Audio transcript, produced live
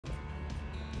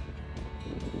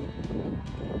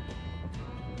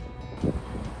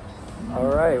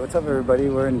Alright, what's up everybody?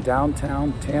 We're in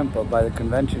downtown Tampa by the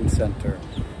convention center,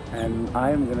 and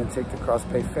I am going to take the Cross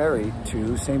Bay Ferry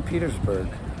to St. Petersburg.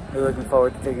 We're looking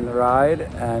forward to taking the ride,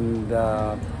 and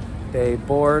they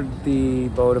board the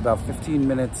boat about 15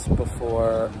 minutes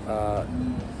before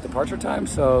departure time,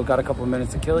 so got a couple of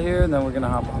minutes to kill here, and then we're going to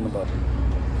hop on the boat.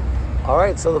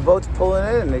 Alright, so the boat's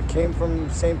pulling in. It came from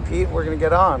St. Pete. We're going to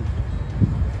get on.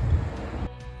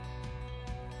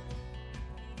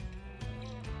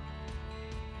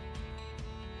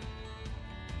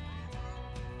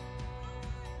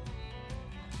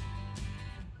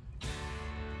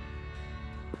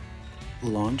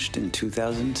 Launched in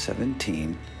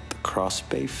 2017, the Cross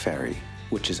Bay Ferry,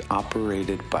 which is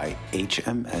operated by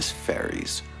HMS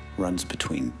Ferries, runs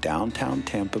between downtown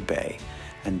Tampa Bay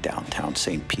and downtown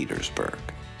St. Petersburg.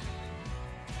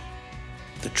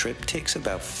 The trip takes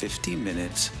about 50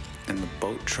 minutes and the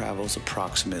boat travels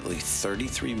approximately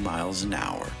 33 miles an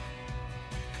hour.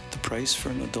 The price for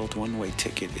an adult one-way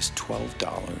ticket is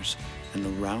 $12 and the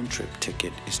round-trip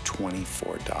ticket is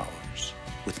 $24.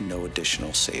 With no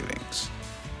additional savings.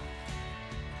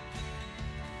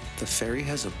 The ferry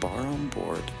has a bar on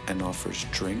board and offers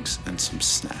drinks and some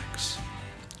snacks.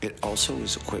 It also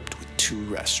is equipped with 2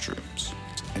 restrooms,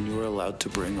 and you are allowed to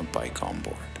bring a bike on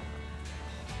board.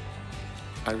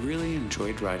 I really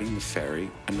enjoyed riding the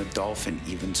ferry, and the dolphin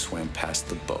even swam past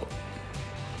the boat.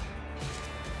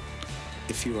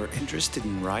 If you are interested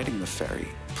in riding the ferry,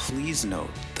 please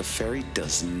note the ferry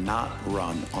does not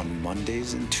run on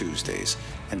Mondays and Tuesdays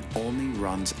and only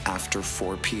runs after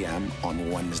 4 p.m. on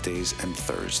Wednesdays and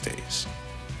Thursdays.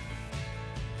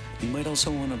 You might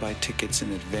also want to buy tickets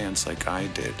in advance like I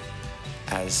did,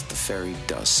 as the ferry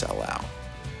does sell out.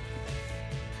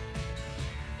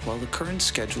 While the current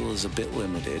schedule is a bit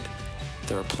limited,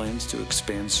 there are plans to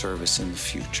expand service in the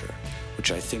future,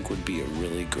 which I think would be a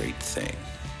really great thing.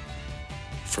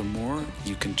 For more,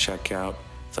 you can check out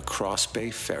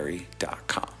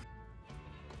thecrossbayferry.com.